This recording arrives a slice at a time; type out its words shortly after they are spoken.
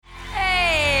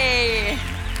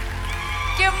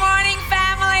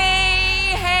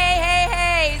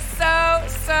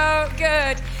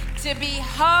to be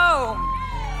home.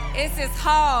 This is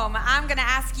home. I'm going to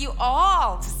ask you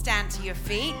all to stand to your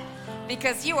feet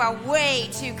because you are way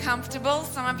too comfortable.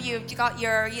 Some of you have got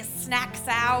your snacks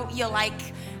out. You're like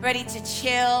ready to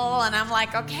chill. And I'm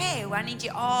like, okay, well, I need you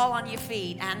all on your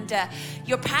feet. And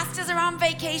your pastors are on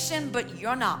vacation, but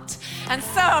you're not. And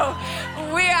so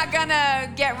we are going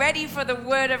to get ready for the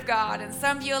Word of God. And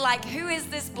some of you are like, who is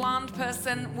this blonde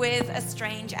person with a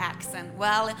strange accent?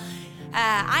 Well,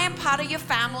 I am part of your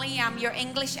family. I'm your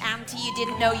English auntie you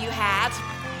didn't know you had.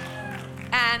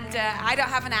 And I don't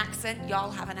have an accent.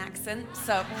 Y'all have an accent.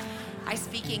 So I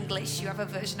speak English. You have a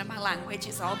version of my language.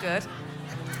 It's all good.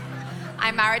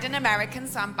 I married an American,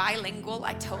 so I'm bilingual.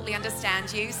 I totally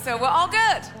understand you. So we're all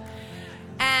good.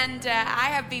 And I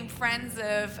have been friends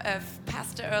of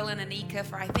Pastor Earl and Anika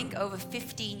for, I think, over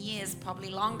 15 years, probably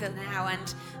longer now,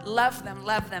 and love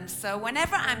them. So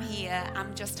whenever I'm here,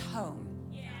 I'm just home.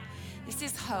 This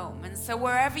is home. And so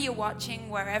wherever you're watching,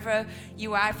 wherever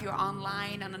you are, if you're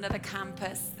online on another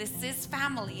campus, this is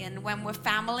family. And when we're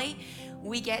family,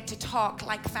 we get to talk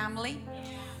like family.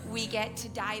 We get to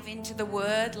dive into the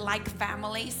Word like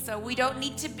family. So we don't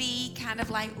need to be kind of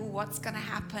like, oh, what's going to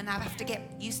happen? I have to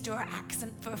get used to our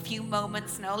accent for a few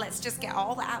moments. No, let's just get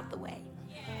all that out of the way.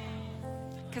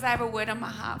 Because I have a word on my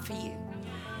heart for you.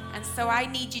 And so I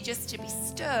need you just to be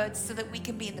stirred so that we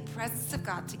can be in the presence of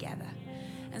God together.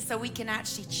 And so we can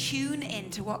actually tune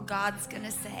into what God's going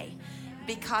to say,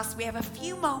 because we have a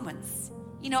few moments.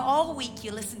 You know, all week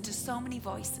you listen to so many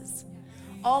voices.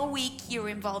 All week you're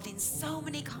involved in so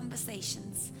many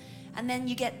conversations. And then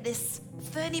you get this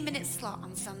 30-minute slot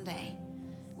on Sunday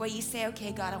where you say,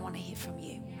 okay, God, I want to hear from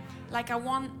you. Like I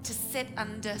want to sit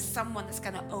under someone that's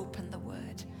going to open the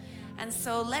Word. And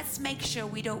so let's make sure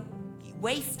we don't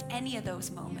waste any of those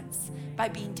moments by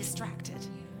being distracted.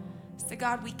 So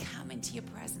God, we come into your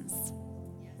presence.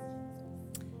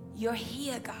 You're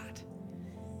here, God.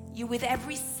 You're with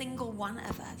every single one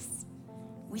of us.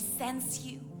 We sense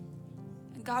you.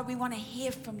 And God, we want to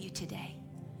hear from you today.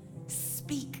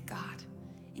 Speak, God,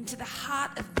 into the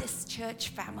heart of this church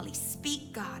family.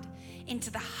 Speak, God,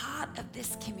 into the heart of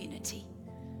this community.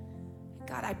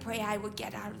 God, I pray I would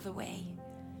get out of the way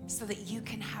so that you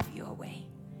can have your way.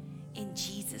 In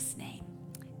Jesus' name,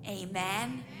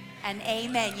 amen. And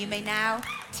amen. You may now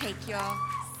take your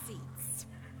seats.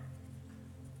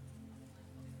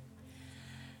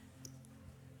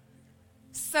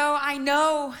 So I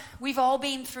know we've all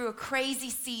been through a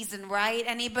crazy season, right?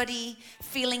 Anybody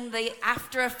feeling the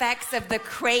after effects of the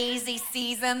crazy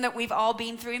season that we've all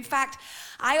been through? In fact,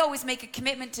 I always make a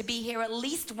commitment to be here at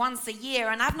least once a year,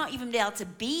 and I've not even been able to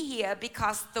be here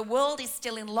because the world is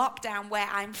still in lockdown where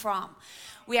I'm from.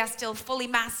 We are still fully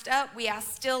masked up. We are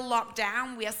still locked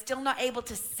down. We are still not able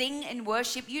to sing in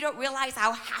worship. You don't realize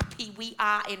how happy we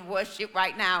are in worship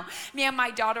right now. Me and my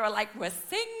daughter are like, we're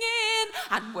singing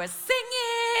and we're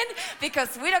singing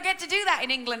because we don't get to do that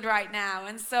in England right now.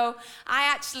 And so I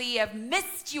actually have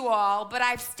missed you all, but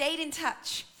I've stayed in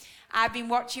touch. I've been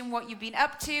watching what you've been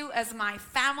up to as my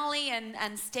family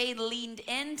and stayed leaned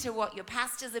into what your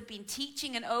pastors have been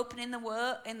teaching and opening the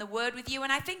word with you.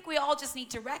 And I think we all just need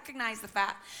to recognize the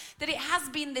fact that it has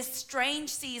been this strange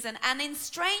season. And in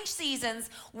strange seasons,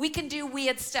 we can do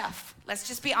weird stuff. Let's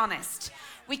just be honest.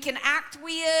 We can act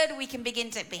weird. We can begin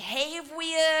to behave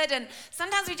weird. And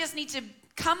sometimes we just need to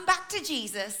come back to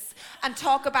Jesus and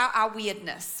talk about our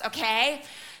weirdness, okay?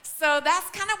 So that's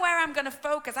kind of where I'm going to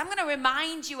focus. I'm going to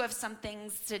remind you of some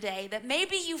things today that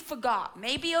maybe you forgot.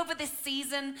 Maybe over this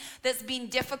season that's been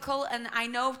difficult, and I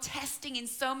know testing in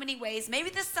so many ways, maybe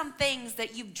there's some things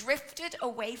that you've drifted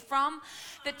away from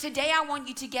that today I want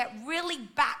you to get really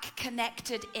back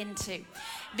connected into.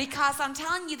 Because I'm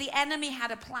telling you, the enemy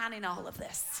had a plan in all of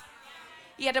this.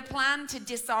 He had a plan to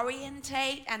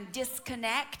disorientate and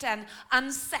disconnect and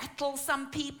unsettle some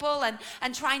people and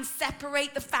try and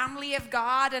separate the family of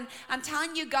God. And I'm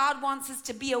telling you, God wants us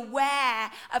to be aware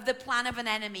of the plan of an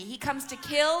enemy. He comes to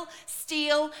kill,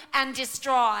 steal, and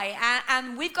destroy.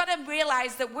 And we've got to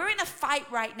realize that we're in a fight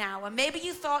right now. And maybe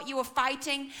you thought you were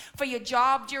fighting for your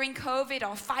job during COVID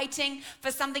or fighting for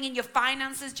something in your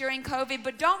finances during COVID.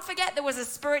 But don't forget there was a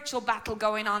spiritual battle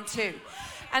going on too.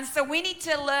 And so we need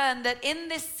to learn that in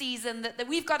this season that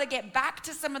we've got to get back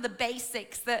to some of the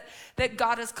basics that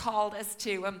God has called us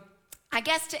to. I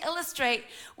guess to illustrate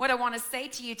what I want to say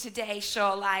to you today,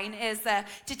 Shoreline, is to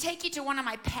take you to one of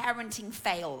my parenting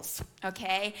fails,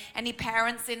 okay? Any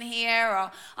parents in here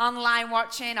or online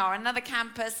watching or another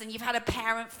campus and you've had a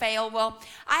parent fail? Well,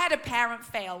 I had a parent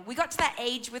fail. We got to that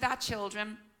age with our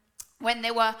children when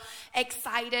they were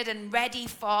excited and ready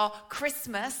for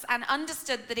Christmas and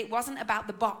understood that it wasn't about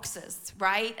the boxes,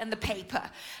 right, and the paper,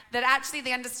 that actually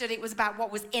they understood it was about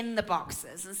what was in the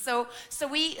boxes. And so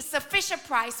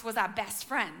Fisher-Price was our best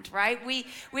friend, right? We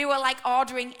were like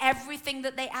ordering everything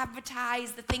that they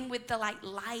advertised, the thing with the like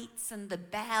lights and the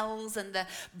bells and the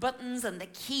buttons and the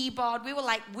keyboard.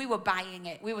 We were buying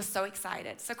it. We were so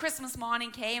excited. So Christmas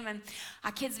morning came and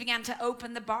our kids began to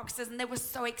open the boxes and they were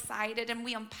so excited, and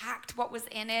we unpacked what was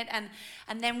in it, and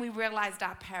then we realized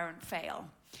our parent fail.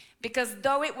 Because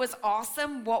though it was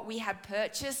awesome what we had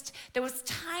purchased, there was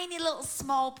tiny little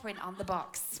small print on the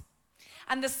box.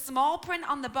 And the small print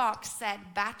on the box said,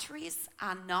 batteries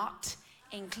are not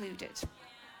included.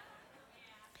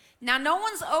 Now, no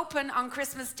one's open on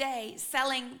Christmas Day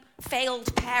selling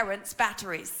failed parents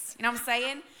batteries. You know what I'm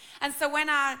saying? And so when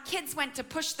our kids went to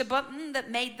push the button that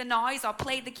made the noise, or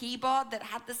play the keyboard that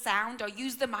had the sound, or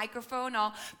use the microphone,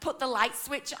 or put the light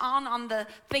switch on the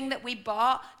thing that we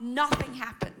bought, nothing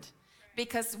happened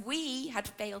because we had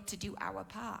failed to do our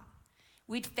part.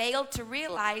 We'd failed to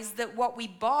realize that what we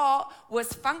bought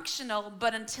was functional,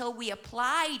 but until we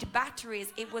applied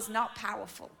batteries, it was not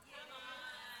powerful.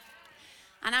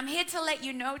 And I'm here to let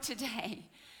you know today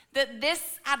that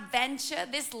this adventure,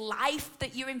 this life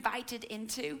that you're invited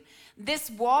into, this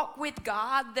walk with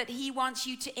God that He wants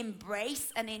you to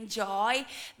embrace and enjoy,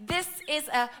 this is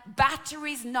a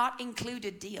batteries not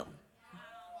included deal.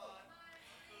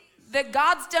 That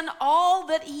God's done all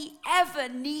that He ever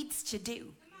needs to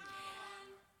do.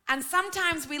 And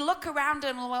sometimes we look around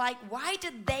and we're like, why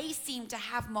did they seem to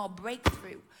have more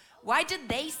breakthrough? Why did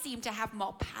they seem to have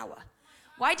more power?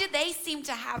 Why do they seem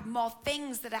to have more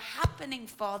things that are happening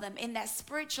for them in their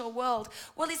spiritual world?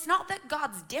 Well, it's not that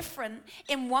God's different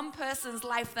in one person's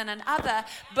life than another,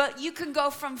 but you can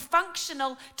go from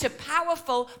functional to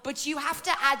powerful, but you have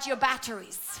to add your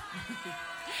batteries.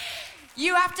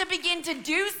 You have to begin to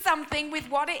do something with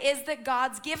what it is that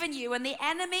God's given you. And the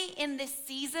enemy in this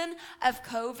season of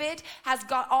COVID has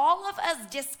got all of us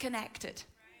disconnected.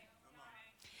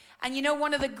 And you know,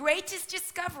 one of the greatest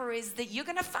discoveries that you're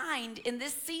going to find in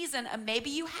this season, and maybe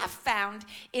you have found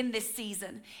in this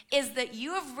season, is that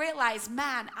you have realized,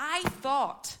 man, I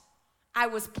thought I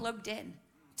was plugged in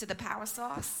to the power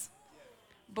source.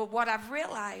 But what I've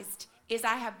realized is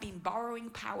I have been borrowing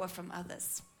power from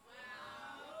others.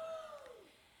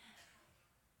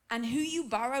 And who you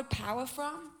borrowed power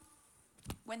from,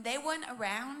 when they weren't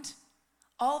around,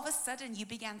 all of a sudden you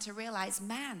began to realize,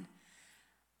 man,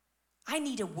 I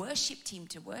need a worship team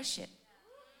to worship.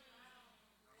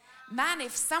 Man,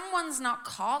 if someone's not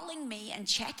calling me and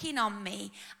checking on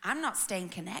me, I'm not staying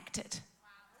connected.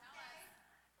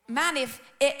 Man,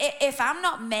 if I'm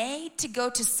not made to go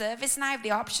to service and I have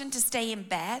the option to stay in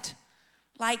bed,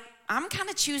 like I'm kind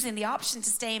of choosing the option to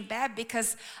stay in bed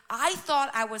because I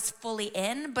thought I was fully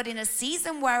in, but in a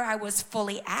season where I was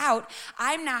fully out,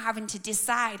 I'm now having to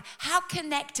decide, how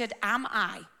connected am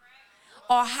I?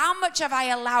 Or how much have I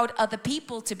allowed other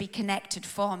people to be connected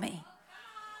for me?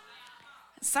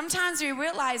 Sometimes we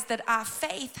realize that our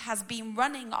faith has been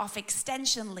running off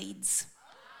extension leads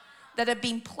that have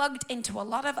been plugged into a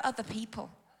lot of other people.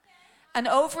 And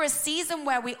over a season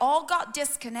where we all got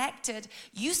disconnected,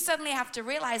 you suddenly have to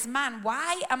realize, man,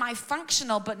 why am I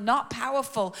functional but not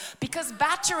powerful? Because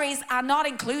batteries are not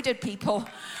included, people.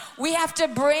 We have to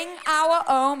bring our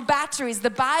own batteries. The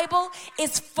Bible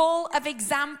is full of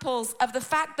examples of the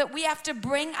fact that we have to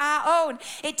bring our own.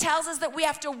 It tells us that we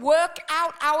have to work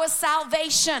out our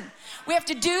salvation. We have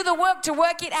to do the work to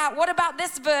work it out. What about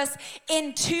this verse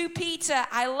in 2 Peter?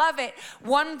 I love it.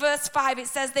 1 verse 5, it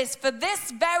says this, for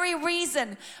this very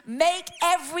reason, make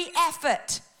every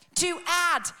effort to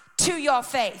add to your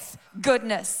faith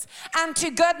goodness, and to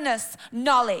goodness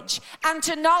knowledge, and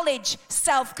to knowledge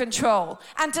self-control,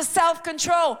 and to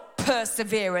self-control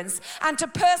perseverance, and to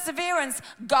perseverance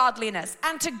godliness,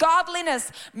 and to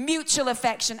godliness mutual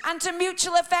affection, and to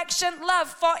mutual affection love.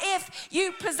 For if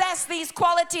you possess these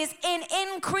qualities in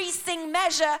increasing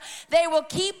measure, they will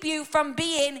keep you from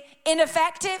being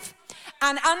ineffective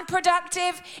and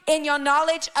unproductive in your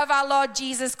knowledge of our Lord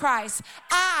Jesus Christ.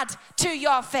 Add to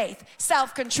your faith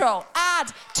self-control.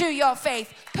 Add to your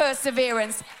faith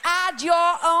perseverance. Add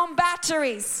your own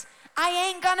batteries. I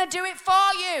ain't gonna do it for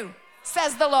you,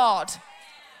 says the Lord.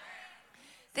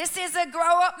 This is a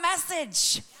grow up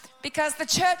message because the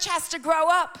church has to grow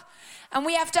up. And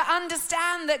we have to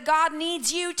understand that God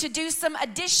needs you to do some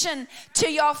addition to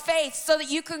your faith so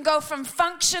that you can go from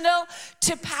functional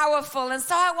to powerful. And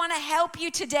so I want to help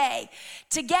you today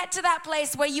to get to that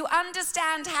place where you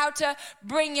understand how to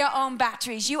bring your own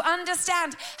batteries. You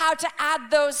understand how to add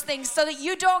those things so that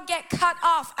you don't get cut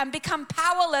off and become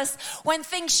powerless when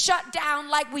things shut down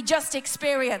like we just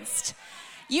experienced.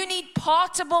 You need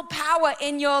portable power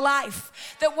in your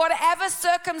life, that whatever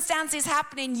circumstance is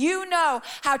happening, you know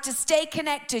how to stay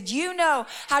connected. You know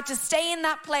how to stay in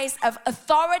that place of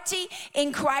authority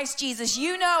in Christ Jesus.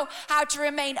 You know how to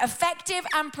remain effective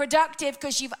and productive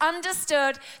because you've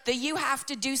understood that you have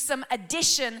to do some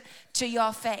addition to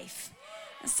your faith.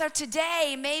 And so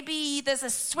today, maybe there's a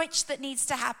switch that needs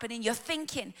to happen in your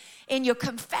thinking, in your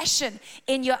confession,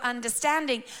 in your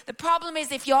understanding. The problem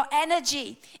is if your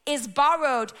energy is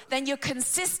borrowed, then your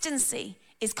consistency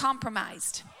is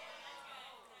compromised.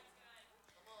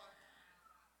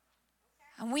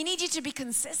 And we need you to be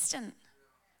consistent.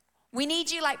 We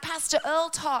need you, like Pastor Earl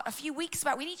taught a few weeks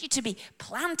back, we need you to be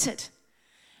planted.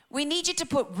 We need you to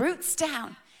put roots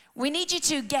down. We need you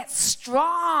to get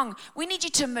strong. We need you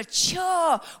to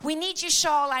mature. We need you,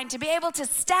 Shoreline, to be able to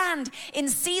stand in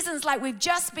seasons like we've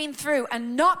just been through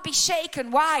and not be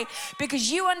shaken. Why? Because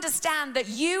you understand that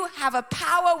you have a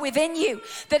power within you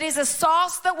that is a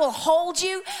source that will hold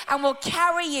you and will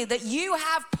carry you, that you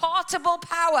have portable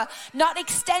power, not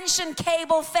extension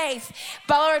cable faith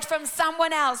borrowed from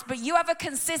someone else, but you have a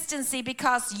consistency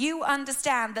because you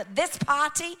understand that this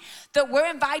party that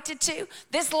we're invited to,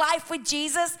 this life with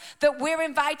Jesus that we're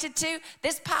invited to,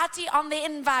 this party on the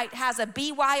invite has a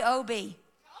BYOB.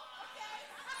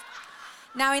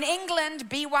 Now in England,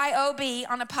 BYOB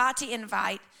on a party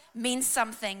invite means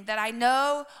something that I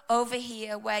know over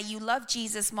here where you love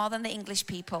Jesus more than the English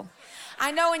people.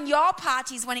 I know in your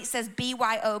parties when it says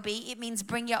BYOB, it means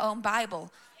bring your own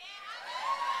Bible.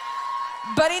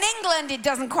 But in England, it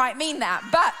doesn't quite mean that.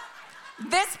 But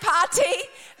this party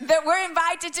that we're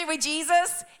invited to with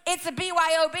Jesus, it's a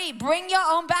BYOB. Bring your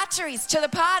own batteries to the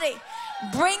party.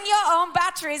 Bring your own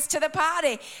batteries to the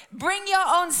party. Bring your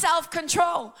own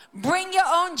self-control. Bring your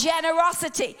own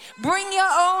generosity. Bring your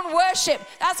own worship.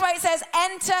 That's why it says,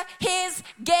 enter his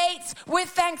gates with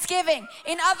thanksgiving.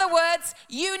 In other words,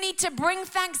 you need to bring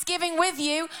thanksgiving with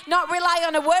you, not rely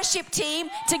on a worship team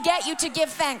to get you to give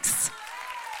thanks.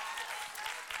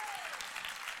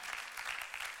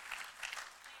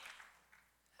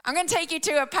 I'm going to take you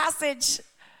to a passage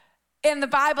in the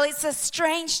Bible. It's a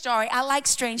strange story. I like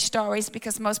strange stories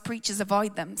because most preachers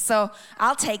avoid them, so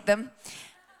I'll take them.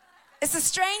 It's a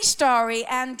strange story,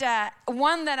 and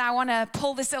one that I want to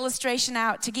pull this illustration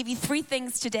out to give you 3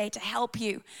 things today to help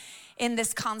you in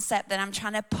this concept that I'm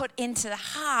trying to put into the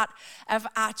heart of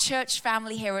our church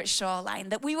family here at Shoreline,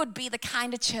 that we would be the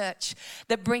kind of church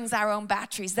that brings our own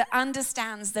batteries, that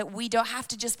understands that we don't have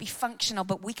to just be functional,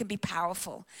 but we can be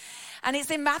powerful. And it's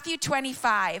in Matthew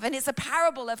 25, and it's a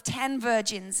parable of 10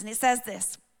 virgins, and it says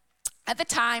this: at the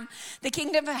time, the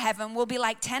kingdom of heaven will be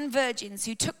like 10 virgins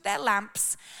who took their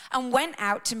lamps and went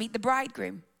out to meet the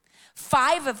bridegroom.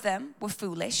 5 of them were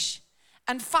foolish,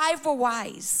 and 5 were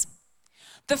wise.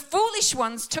 The foolish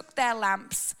ones took their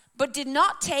lamps, but did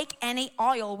not take any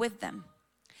oil with them.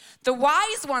 The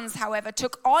wise ones, however,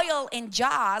 took oil in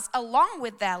jars along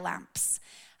with their lamps.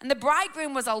 And the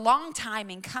bridegroom was a long time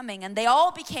in coming, and they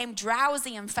all became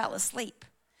drowsy and fell asleep.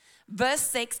 Verse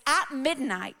 6, at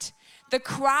midnight, the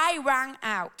cry rang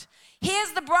out,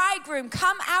 here's the bridegroom,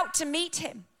 come out to meet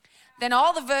him. Then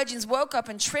all the virgins woke up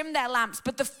and trimmed their lamps.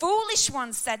 But the foolish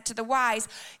ones said to the wise,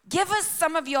 give us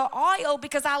some of your oil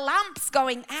because our lamp's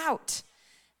going out.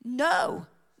 No,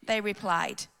 they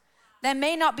replied, there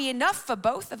may not be enough for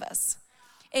both of us.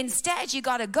 Instead, you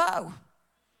got to go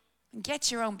and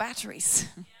get your own batteries.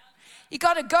 You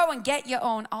got to go and get your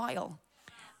own oil.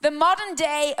 The modern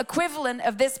day equivalent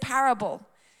of this parable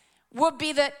would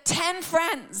be that 10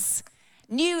 friends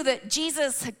knew that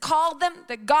Jesus had called them,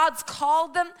 that God's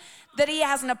called them, that he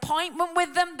has an appointment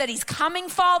with them, that he's coming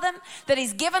for them, that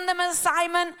he's given them an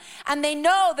assignment, and they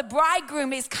know the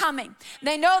bridegroom is coming.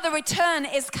 They know the return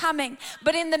is coming.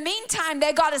 But in the meantime,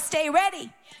 they got to stay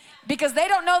ready because they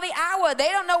don't know the hour. They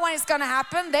don't know when it's going to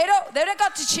happen. They don't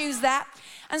got to choose that.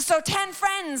 And so 10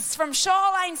 friends from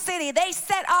Shoreline City, they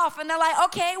set off and they're like,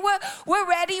 okay, we're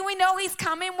ready. We know he's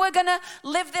coming. We're going to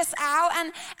live this out.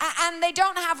 And they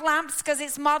don't have lamps because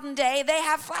it's modern day. They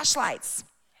have flashlights.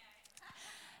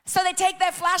 So they take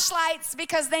their flashlights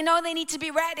because they know they need to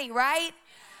be ready, right?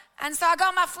 And so I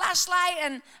got my flashlight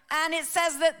and it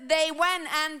says that they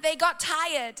went and they got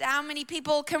tired. How many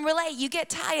people can relate? You get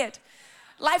tired.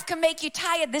 Life can make you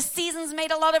tired. This season's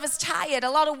made a lot of us tired, a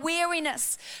lot of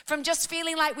weariness from just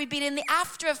feeling like we've been in the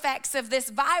after effects of this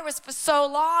virus for so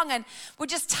long, and we're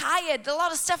just tired. A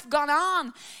lot of stuff gone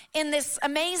on in this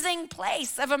amazing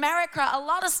place of America. A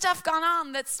lot of stuff gone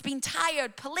on that's been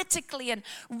tired politically and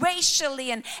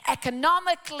racially and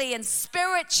economically and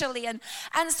spiritually. And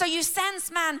so you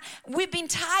sense, man, we've been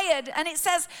tired. And it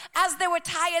says, as they were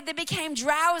tired, they became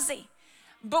drowsy.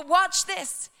 But watch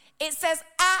this. It says,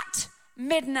 at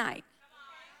midnight.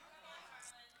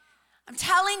 I'm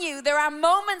telling you, there are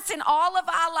moments in all of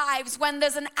our lives when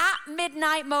there's an at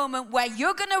midnight moment where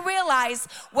you're going to realize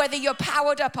whether you're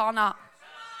powered up or not.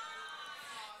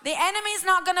 The enemy's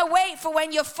not going to wait for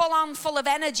when you're full of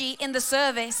energy in the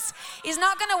service. He's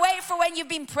not going to wait for when you've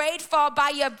been prayed for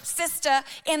by your sister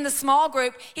in the small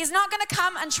group. He's not going to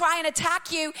come and try and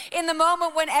attack you in the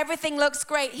moment when everything looks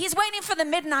great. He's waiting for the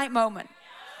midnight moment.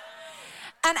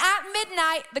 And at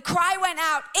midnight, the cry went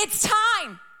out, it's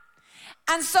time.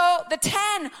 And so the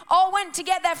 10 all went to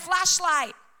get their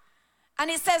flashlight.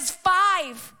 And it says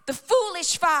 5, the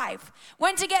foolish 5,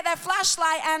 went to get their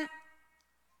flashlight, and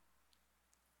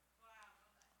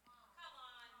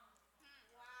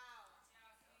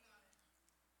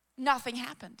nothing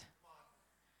happened.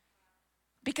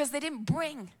 Because they didn't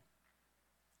bring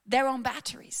their own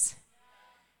batteries.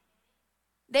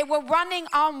 They were running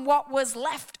on what was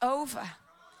left over.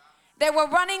 They were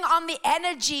running on the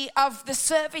energy of the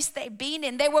service they'd been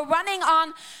in. They were running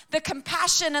on the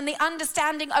compassion and the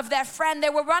understanding of their friend. They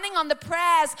were running on the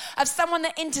prayers of someone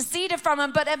that interceded from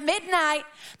them. But at midnight,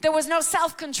 there was no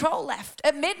self-control left.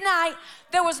 At midnight,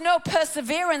 there was no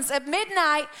perseverance. At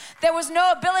midnight, there was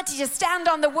no ability to stand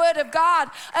on the word of God.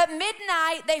 At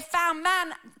midnight, they found,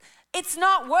 man, it's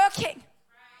not working.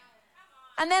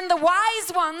 And then the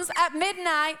wise ones at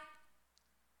midnight,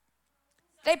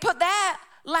 they put their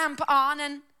lamp on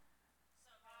and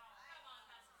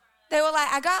they were like,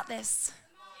 I got this.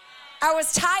 I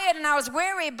was tired and I was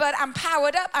weary, but I'm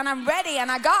powered up and I'm ready and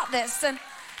I got this.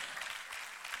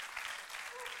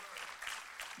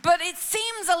 But it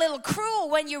seems a little cruel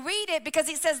when you read it, because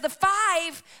it says the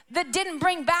 5 that didn't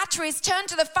bring batteries turned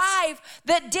to the 5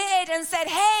 that did and said,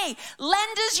 hey,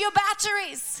 lend us your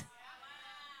batteries.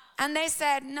 And they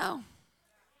said, no,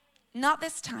 not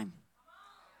this time.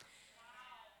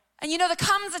 And you know, there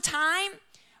comes a time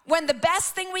when the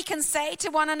best thing we can say to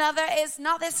one another is,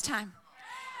 not this time.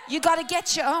 You got to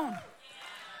get your own.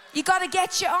 You got to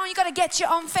get your own. You got to get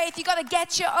your own faith. You got to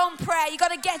get your own prayer. You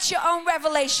got to get your own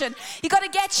revelation. You got to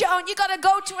get your own. You got to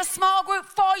go to a small group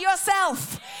for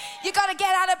yourself. You got to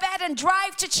get out of bed and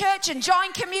drive to church and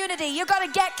join community. You got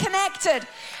to get connected.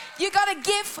 You got to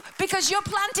give, because you're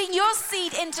planting your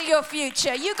seed into your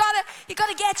future. You got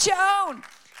to get your own.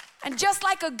 And just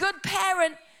like a good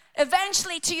parent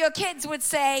eventually to your kids would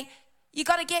say, you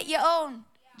got to get your own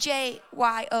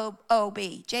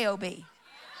J-Y-O-B. J-O-B. You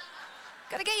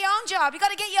got to get your own job. You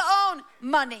got to get your own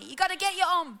money. You got to get your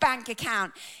own bank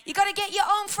account. You got to get your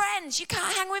own friends. You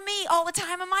can't hang with me all the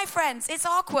time and my friends. It's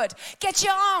awkward. Get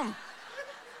your own.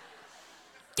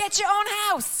 Get your own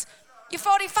house. You're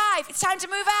 45. It's time to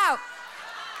move out.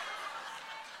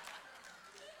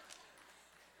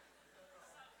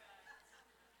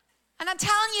 And I'm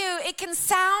telling you, it can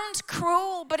sound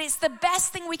cruel, but it's the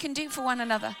best thing we can do for one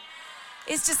another.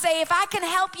 Is to say, if I can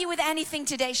help you with anything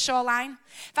today, Shoreline,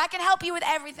 if I can help you with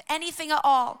anything at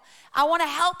all, I want to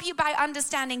help you by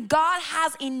understanding God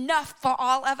has enough for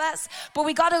all of us, but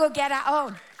we got to go get our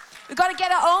own. We got to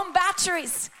get our own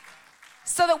batteries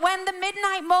so that when the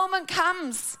midnight moment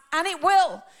comes, and it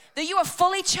will, that you are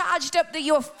fully charged up, that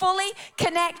you are fully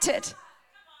connected.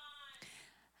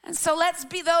 And so let's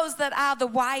be those that are the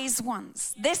wise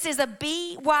ones. This is a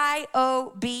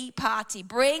BYOB party.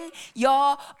 Bring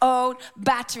your own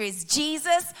batteries.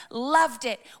 Jesus loved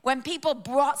it when people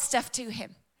brought stuff to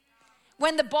him.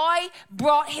 When the boy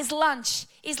brought his lunch,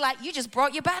 he's like, you just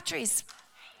brought your batteries.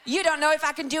 You don't know if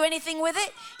I can do anything with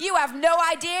it. You have no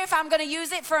idea if I'm going to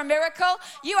use it for a miracle.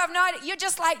 You have no idea. You're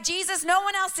just like, Jesus, no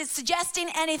one else is suggesting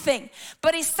anything.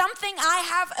 But it's something I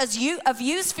have of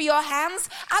use for your hands.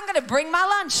 I'm going to bring my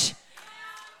lunch.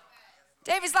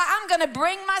 David's like, I'm going to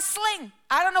bring my sling.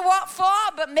 I don't know what for,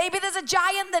 but maybe there's a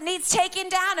giant that needs taking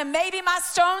down, and maybe my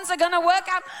stones are going to work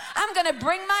out. I'm going to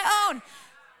bring my own.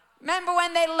 Remember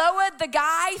when they lowered the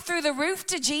guy through the roof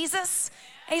to Jesus?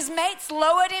 His mates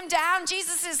lowered him down.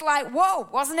 Jesus is like, whoa,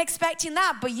 wasn't expecting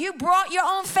that. But you brought your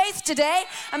own faith today,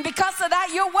 and because of that,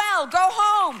 you're well. Go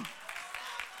home.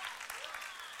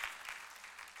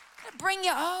 Bring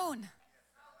your own.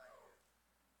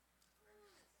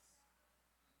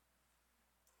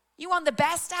 You want the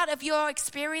best out of your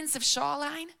experience of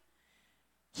Shoreline?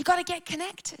 You got to get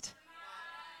connected.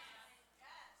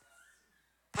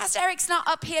 Pastor Eric's not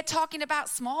up here talking about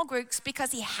small groups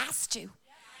because he has to.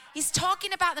 He's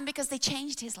talking about them because they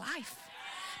changed his life.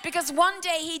 Because one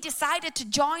day he decided to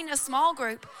join a small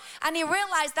group and he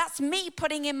realized that's me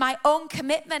putting in my own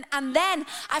commitment, and then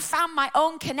I found my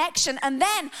own connection, and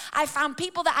then I found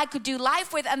people that I could do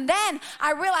life with, and then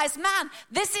I realized, man,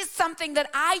 this is something that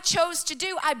I chose to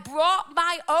do. I brought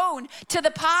my own to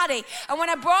the party, and when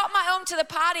I brought my own to the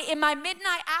party in my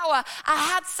midnight hour, I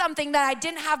had something that I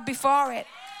didn't have before it.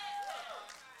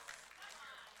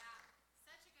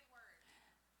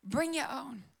 Bring your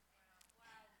own.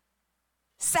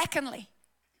 Secondly,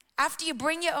 after you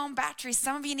bring your own batteries,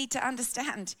 some of you need to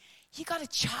understand, you got to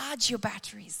charge your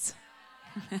batteries.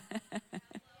 I'm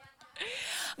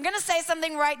going to say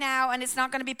something right now, and it's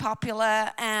not going to be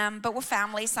popular, but we're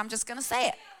family, so I'm just going to say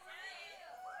it.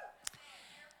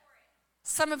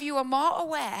 Some of you are more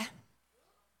aware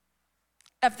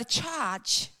of the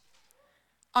charge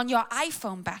on your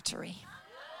iPhone battery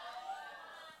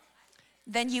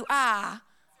than you are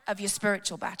of your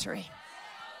spiritual battery.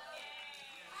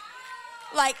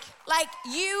 Like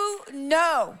you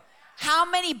know how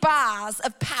many bars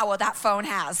of power that phone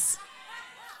has.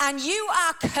 And you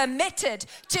are committed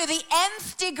to the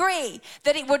nth degree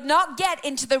that it would not get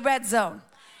into the red zone.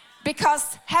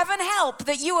 Because heaven help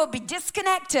that you will be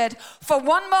disconnected for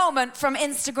one moment from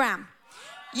Instagram.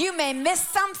 You may miss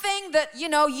something that,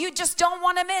 you just don't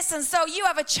want to miss. And so you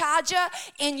have a charger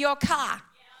in your car.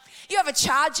 You have a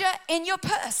charger in your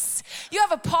purse. You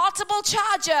have a portable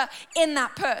charger in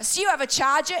that purse. You have a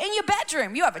charger in your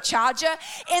bedroom. You have a charger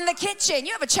in the kitchen.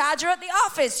 You have a charger at the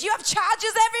office. You have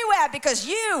chargers everywhere because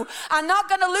you are not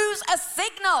going to lose a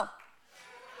signal.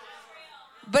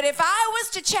 But if I was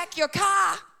to check your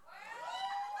car,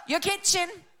 your kitchen,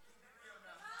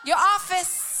 your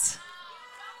office,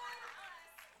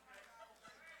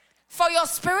 for your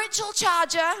spiritual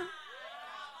charger,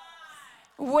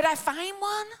 would I find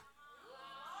one?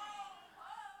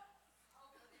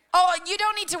 Oh, you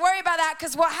don't need to worry about that,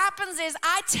 because what happens is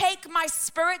I take my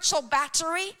spiritual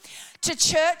battery to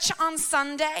church on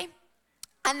Sunday,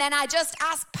 and then I just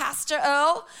ask Pastor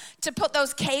Earl to put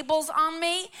those cables on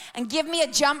me and give me a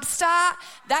jump start.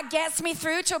 That gets me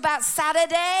through to about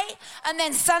Saturday, and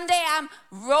then Sunday I'm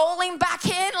rolling back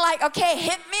in like, okay,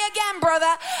 hit me again,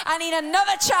 brother. I need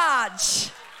another charge.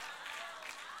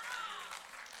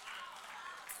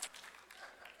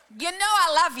 You know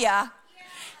I love ya.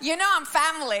 You know I'm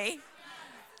family.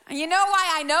 And you know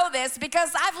why I know this?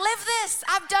 Because I've lived this.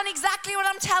 I've done exactly what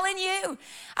I'm telling you.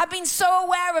 I've been so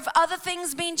aware of other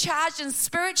things being charged, and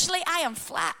spiritually I am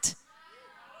flat.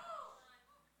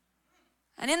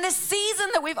 And in this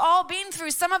season that we've all been through,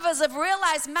 some of us have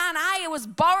realized, man, I was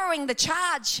borrowing the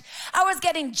charge. I was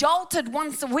getting jolted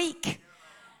once a week.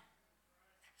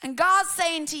 And God's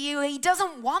saying to you, he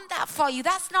doesn't want that for you.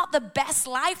 That's not the best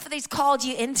life that he's called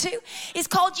you into. He's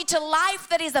called you to life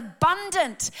that is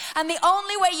abundant. And the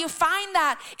only way you find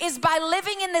that is by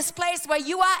living in this place where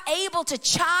you are able to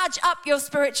charge up your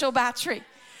spiritual battery.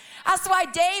 That's why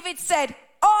David said,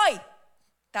 oi.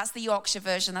 That's the Yorkshire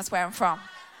version. That's where I'm from.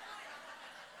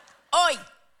 Oi.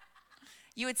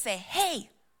 You would say, hey.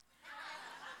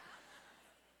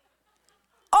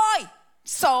 Oi,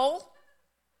 soul.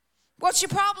 What's your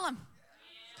problem?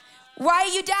 Why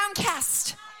are you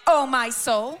downcast, oh my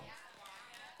soul?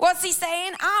 What's he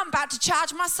saying? I'm about to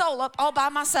charge my soul up all by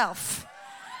myself.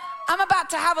 I'm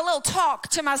about to have a little talk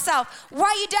to myself. Why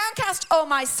are you downcast, oh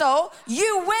my soul?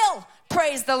 You will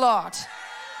praise the Lord.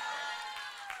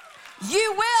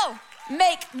 You will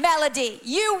make melody.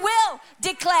 You will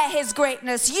declare his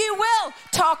greatness. You will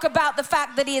talk about the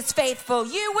fact that he is faithful.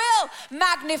 You will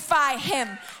magnify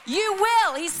him. You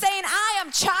will. He's saying, I am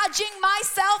charging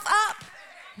myself up.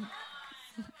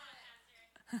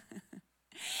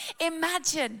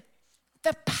 Imagine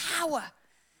the power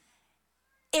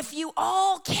if you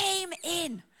all came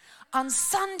in on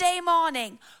Sunday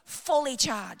morning fully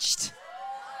charged.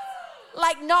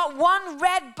 Like not one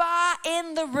red bar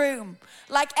in the room.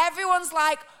 Like everyone's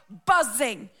like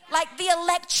buzzing. Like the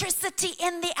electricity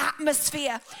in the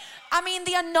atmosphere. I mean,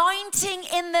 the anointing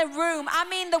in the room. I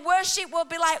mean, the worship will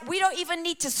be like, we don't even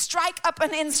need to strike up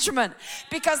an instrument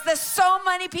because there's so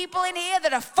many people in here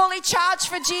that are fully charged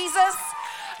for Jesus.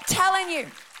 I'm telling you.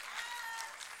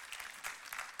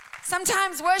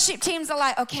 Sometimes worship teams are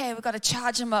like, okay, we've got to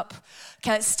charge them up.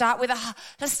 Okay, let's start with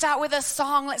a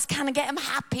song. Let's kind of get them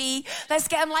happy. Let's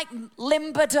get them like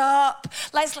limbered up.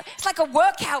 It's like a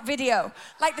workout video.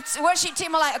 Like the worship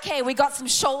team are like, okay, we got some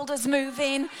shoulders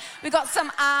moving. We got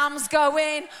some arms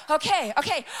going. Okay,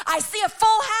 I see a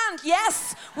full hand.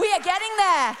 Yes, we are getting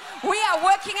there. We are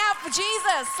working out for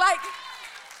Jesus.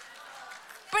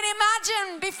 But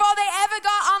imagine before they ever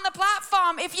got on the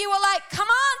platform, if you were like, come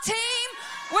on team,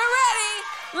 we're ready,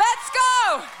 let's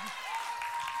go.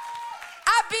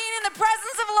 I've been in the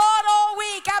presence of the Lord all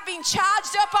week. I've been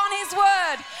charged up on his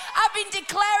word. I've been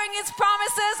declaring his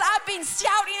promises. I've been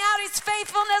shouting out his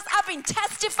faithfulness. I've been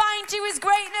testifying to his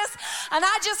greatness. And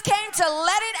I just came to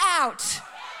let it out.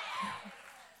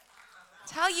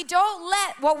 Tell you, don't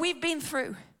let what we've been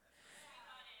through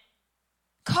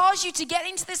cause you to get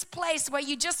into this place where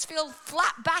you just feel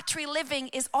flat battery living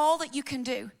is all that you can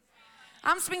do.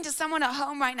 I'm speaking to someone at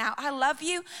home right now. I love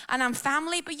you and I'm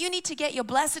family, but you need to get your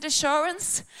blessed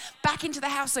assurance back into the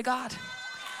house of God.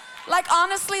 Like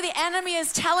honestly, the enemy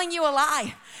is telling you a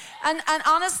lie. And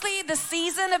honestly, the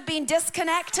season of being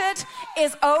disconnected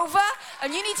is over,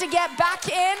 and you need to get back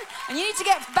in, and you need to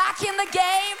get back in the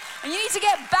game, and you need to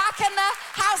get back in the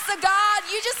house of God.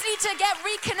 You just need to get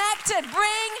reconnected.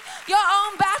 Bring your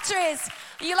own batteries.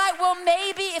 You're like, well,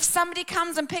 maybe if somebody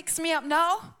comes and picks me up.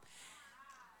 No.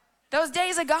 Those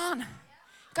days are gone. You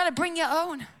got to bring your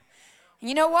own. And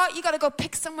you know what? You got to go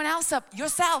pick someone else up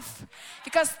yourself,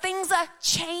 because things are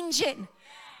changing.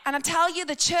 And I tell you,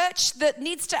 the church that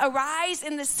needs to arise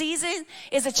in this season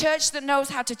is a church that knows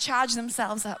how to charge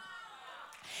themselves up.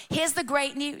 Here's the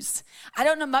great news. I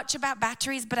don't know much about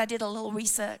batteries, but I did a little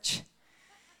research.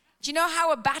 Do you know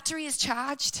how a battery is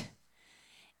charged?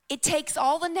 It takes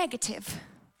all the negative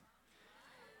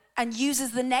and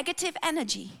uses the negative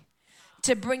energy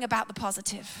to bring about the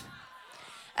positive.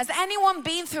 Has anyone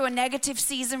been through a negative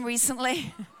season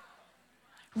recently?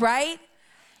 Right?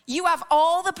 You have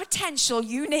all the potential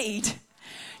you need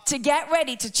to get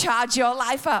ready to charge your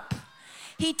life up.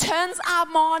 He turns our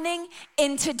mourning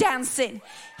into dancing.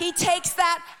 He takes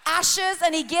that ashes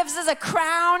and he gives us a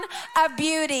crown of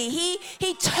beauty.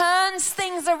 He turns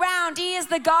things around. He is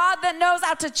the God that knows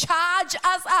how to charge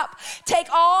us up. Take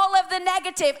all of the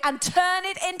negative and turn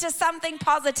it into something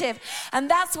positive. And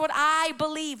that's what I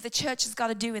believe the church has got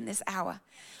to do in this hour.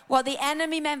 What the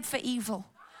enemy meant for evil,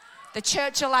 the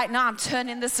church are like, no, I'm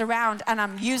turning this around and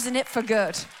I'm using it for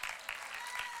good.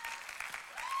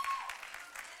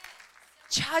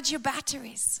 Charge your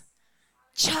batteries.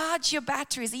 Charge your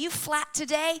batteries. Are you flat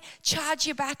today? Charge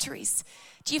your batteries.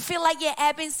 Do you feel like you're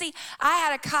ebbing? See, I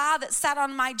had a car that sat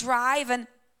on my drive and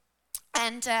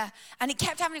it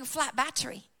kept having a flat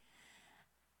battery.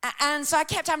 And so I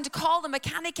kept having to call the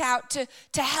mechanic out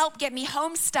to help get me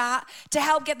home start, to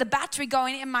help get the battery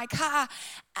going in my car.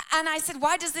 And I said,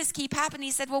 why does this keep happening?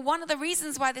 He said, well, one of the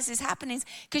reasons why this is happening is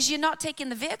because you're not taking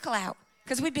the vehicle out,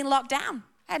 because we've been locked down.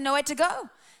 I had nowhere to go.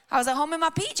 I was at home in my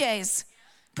PJs,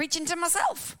 preaching to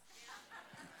myself.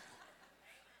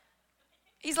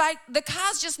 He's like, the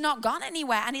car's just not gone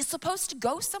anywhere, and it's supposed to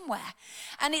go somewhere.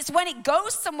 And it's when it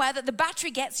goes somewhere that the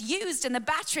battery gets used and the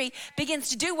battery begins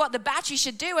to do what the battery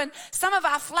should do. And some of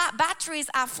our flat batteries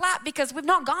are flat because we've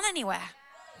not gone anywhere.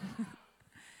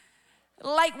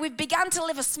 Like we've begun to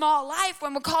live a small life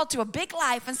when we're called to a big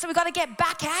life. And so we've got to get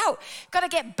back out. We've got to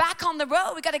get back on the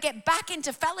road. We've got to get back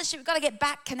into fellowship. We've got to get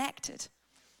back connected.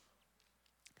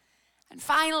 And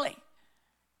finally,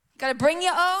 you've got to bring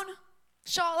your own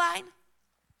shoreline.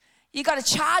 You got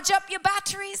to charge up your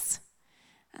batteries.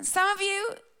 And some of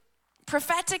you,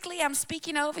 prophetically, I'm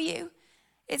speaking over you.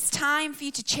 It's time for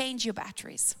you to change your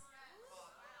batteries.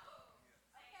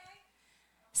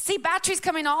 See, batteries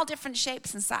come in all different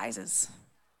shapes and sizes.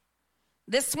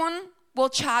 This one will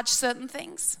charge certain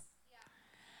things.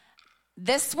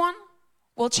 This one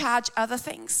will charge other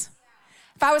things.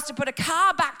 If I was to put a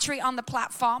car battery on the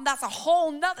platform, that's a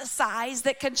whole nother size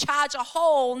that can charge a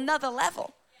whole nother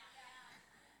level.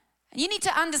 You need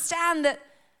to understand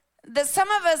that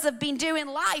some of us have been doing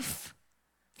life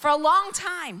for a long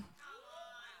time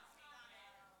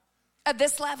at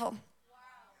this level.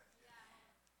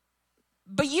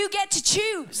 But you get to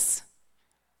choose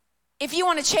if you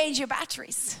want to change your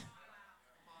batteries.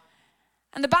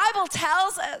 And the Bible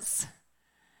tells us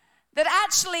that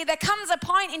actually there comes a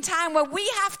point in time where we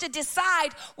have to decide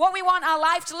what we want our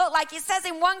life to look like. It says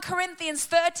in 1 Corinthians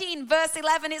 13, verse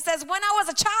 11, it says, when I was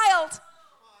a child,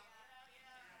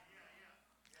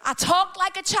 I talked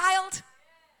like a child.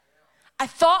 I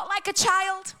thought like a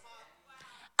child.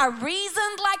 I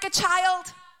reasoned like a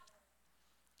child.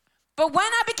 But when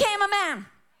I became a man,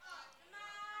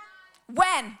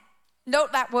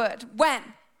 Note that word, when.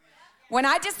 When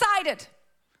I decided,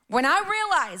 when I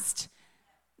realized,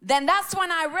 then that's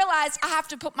when I realized I have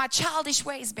to put my childish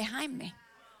ways behind me.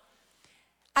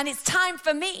 And it's time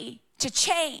for me to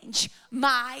change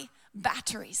my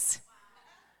batteries.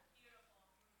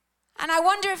 And I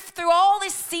wonder if through all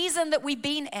this season that we've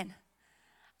been in,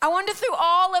 I wonder through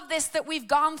all of this that we've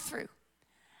gone through,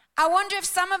 I wonder if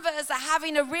some of us are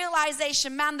having a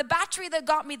realization, man, the battery that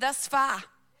got me thus far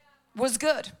was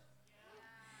good.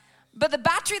 But the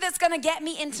battery that's going to get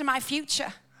me into my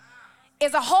future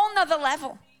is a whole nother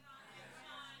level.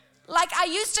 Like I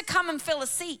used to come and fill a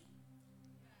seat.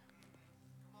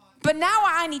 But now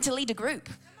I need to lead a group.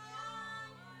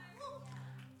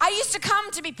 I used to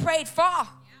come to be prayed for.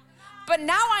 But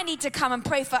now I need to come and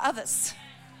pray for others.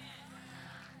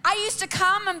 I used to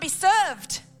come and be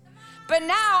served. But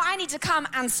now I need to come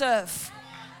and serve.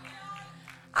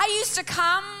 I used to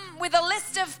come with a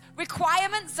list of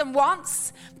requirements and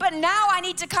wants, but now I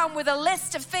need to come with a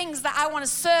list of things that I want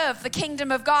to serve the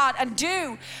kingdom of God and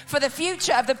do for the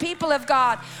future of the people of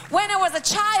God. When I was a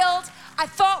child, I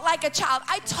thought like a child.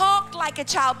 I talked like a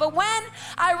child. But when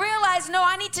I realized, no,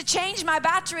 I need to change my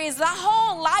batteries, the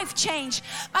whole life changed.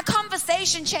 My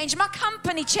conversation changed. My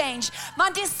company changed.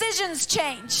 My decisions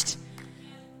changed.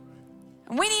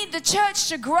 And we need the church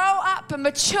to grow up and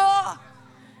mature.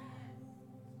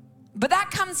 But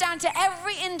that comes down to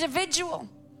every individual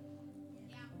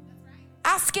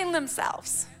asking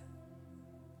themselves,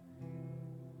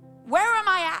 where am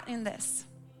I at in this?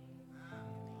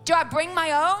 Do I bring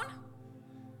my own?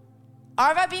 Or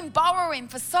have I been borrowing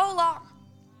for so long?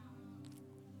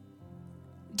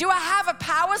 Do I have a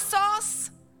power source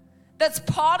that's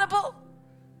portable?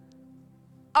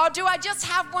 Or do I just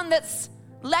have one that's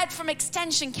led from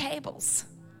extension cables?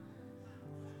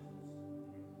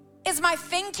 Is my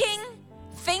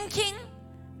thinking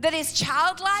that is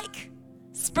childlike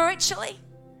spiritually?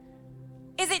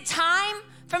 Is it time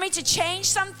for me to change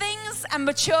some things and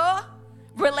mature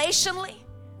relationally?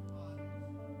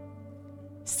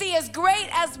 See, as great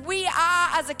as we are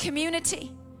as a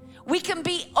community, we can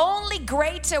be only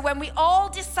greater when we all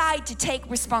decide to take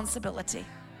responsibility.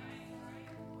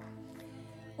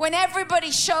 When everybody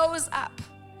shows up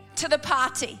to the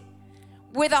party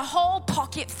with a whole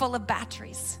pocket full of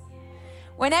batteries.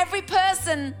 When every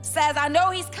person says, I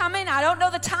know he's coming, I don't know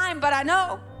the time, but I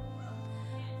know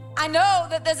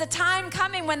that there's a time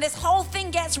coming when this whole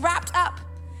thing gets wrapped up.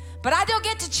 But I don't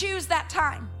get to choose that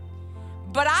time.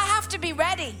 But I have to be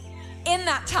ready in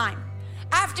that time.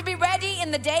 I have to be ready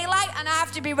in the daylight, and I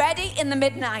have to be ready in the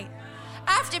midnight.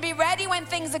 I have to be ready when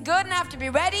things are good, and I have to be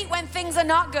ready when things are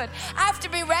not good. I have to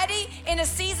be ready in a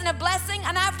season of blessing,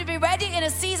 and I have to be ready in a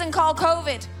season called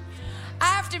COVID. I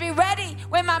have to be ready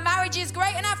when my marriage is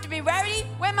great, and I have to be ready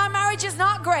when my marriage is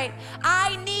not great.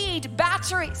 I need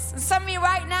batteries. And some of you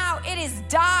right now, it is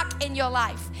dark in your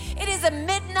life. It is a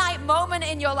midnight moment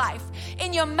in your life,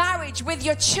 in your marriage, with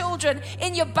your children,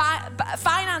 in your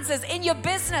finances, in your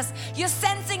business. You're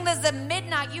sensing there's a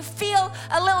midnight. You feel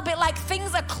a little bit like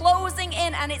things are closing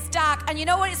in and it's dark. And you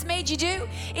know what it's made you do?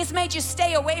 It's made you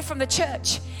stay away from the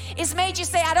church. It's made you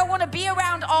say, I don't want to be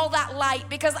around all that light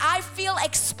because I feel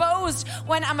exposed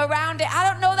when I'm around it.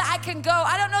 I don't know that I can go.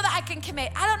 I don't know that I can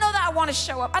commit. I don't know that I want to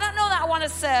show up. I don't know that I want to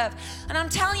serve. And I'm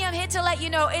telling you, I'm here to let you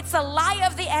know it's a lie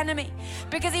of the enemy,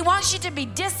 because he wants you to be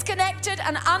disconnected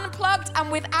and unplugged and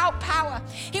without power.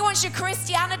 He wants your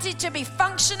Christianity to be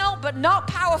functional but not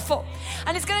powerful.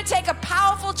 And it's going to take a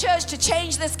powerful church to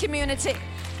change this community.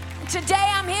 Today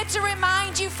I'm here to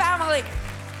remind you, family,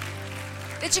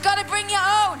 that you got to bring your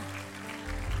own.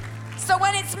 So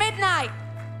when it's midnight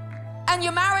and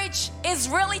your marriage is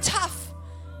really tough,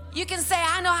 you can say,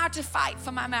 I know how to fight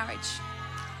for my marriage.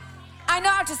 I know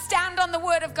how to stand on the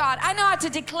word of God. I know how to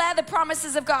declare the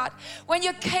promises of God. When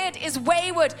your kid is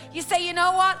wayward, you say, you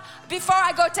know what? Before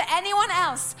I go to anyone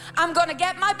else, I'm going to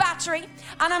get my battery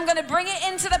and I'm going to bring it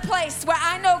into the place where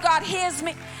I know God hears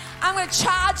me. I'm going to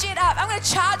charge it up. I'm going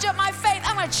to charge up my faith.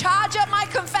 I'm going to charge up my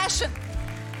confession.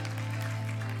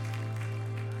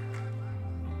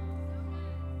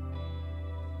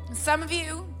 And some of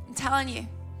you, I'm telling you,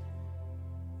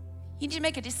 you need to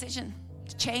make a decision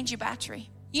to change your battery.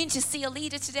 You need to see a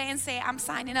leader today and say, I'm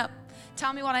signing up.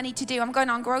 Tell me what I need to do. I'm going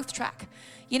on growth track.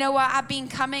 You know what? I've been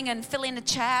coming and filling a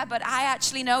chair, but I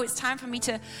actually know it's time for me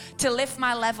to lift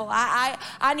my level.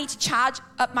 I need to charge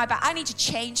up my battery. I need to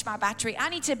change my battery. I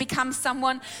need to become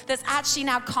someone that's actually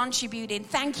now contributing.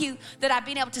 Thank you that I've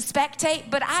been able to spectate,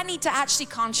 but I need to actually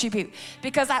contribute.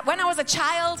 Because when I was a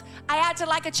child, I acted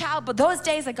like a child, but those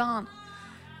days are gone.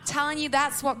 I'm telling you,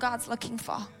 that's what God's looking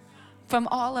for from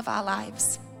all of our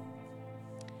lives.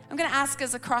 I'm going to ask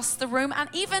us across the room and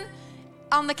even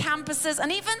on the campuses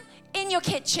and even in your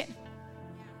kitchen.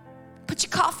 Put your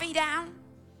coffee down.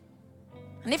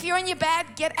 And if you're in your bed,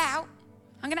 get out.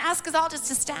 I'm going to ask us all just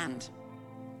to stand.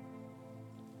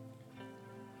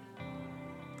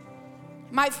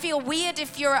 It might feel weird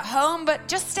if you're at home, but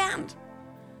just stand.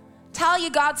 Tell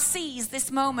you God sees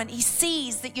this moment. He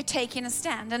sees that you're taking a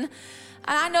stand. And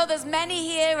I know there's many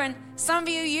here, and some of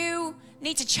you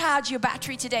need to charge your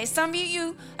battery today. Some of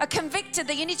you are convicted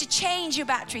that you need to change your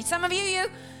battery. Some of you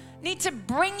need to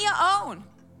bring your own.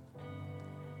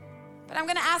 But I'm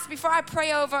going to ask, before I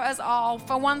pray over us all,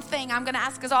 for one thing, I'm going to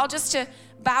ask us all just to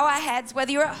bow our heads,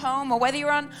 whether you're at home or whether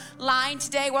you're online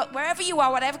today, wherever you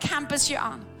are, whatever campus you're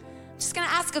on. I'm just going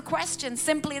to ask a question,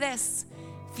 simply this.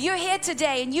 If you're here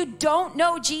today and you don't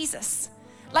know Jesus,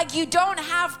 like you don't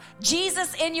have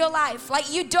Jesus in your life,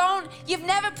 like you've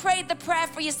never prayed the prayer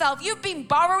for yourself, you've been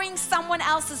borrowing someone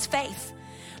else's faith,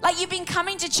 like you've been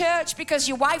coming to church because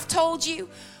your wife told you,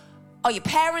 or your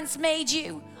parents made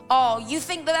you, or you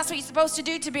think that that's what you're supposed to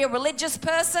do to be a religious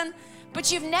person,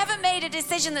 but you've never made a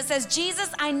decision that says, Jesus,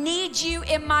 I need you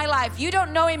in my life. You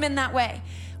don't know him in that way.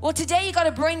 Well, today you got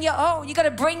to bring your own. You got to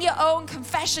bring your own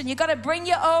confession. You got to bring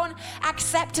your own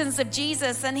acceptance of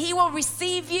Jesus, and he will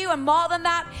receive you, and more than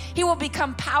that, he will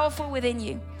become powerful within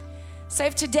you. So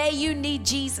if today you need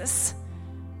Jesus,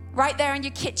 right there in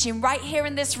your kitchen, right here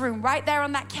in this room, right there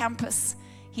on that campus,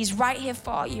 he's right here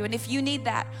for you. And if you need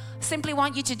that, I simply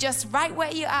want you to just, right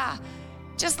where you are,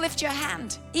 just lift your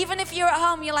hand. Even if you're at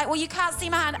home, you're like, well, you can't see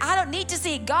my hand. I don't need to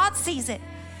see it. God sees it.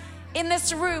 In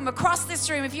this room, across this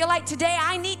room, if you're like, today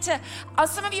I need to,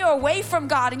 some of you are away from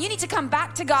God and you need to come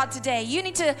back to God today. You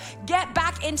need to get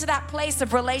back into that place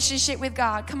of relationship with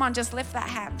God. Come on, just lift that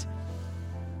hand.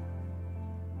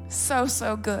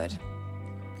 So good.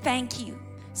 Thank you.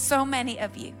 So many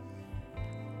of you.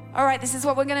 All right, this is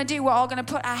what we're going to do. We're all going to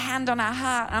put our hand on our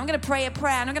heart. And I'm going to pray a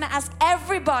prayer. And I'm going to ask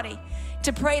everybody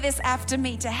to pray this after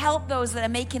me to help those that are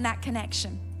making that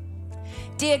connection.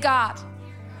 Dear God,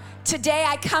 today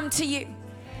I come to you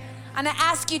and I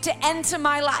ask you to enter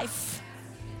my life.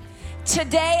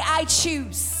 Today I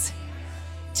choose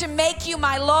to make you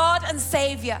my Lord and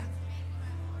Savior.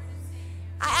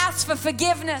 I ask for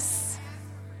forgiveness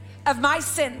of my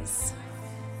sins.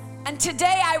 And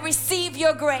today I receive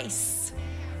your grace.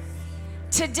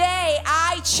 Today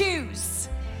I choose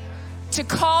to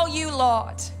call you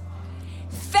Lord.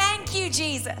 Thank you,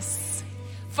 Jesus,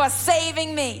 for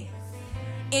saving me.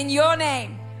 In your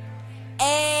name.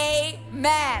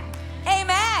 Amen.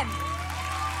 Amen.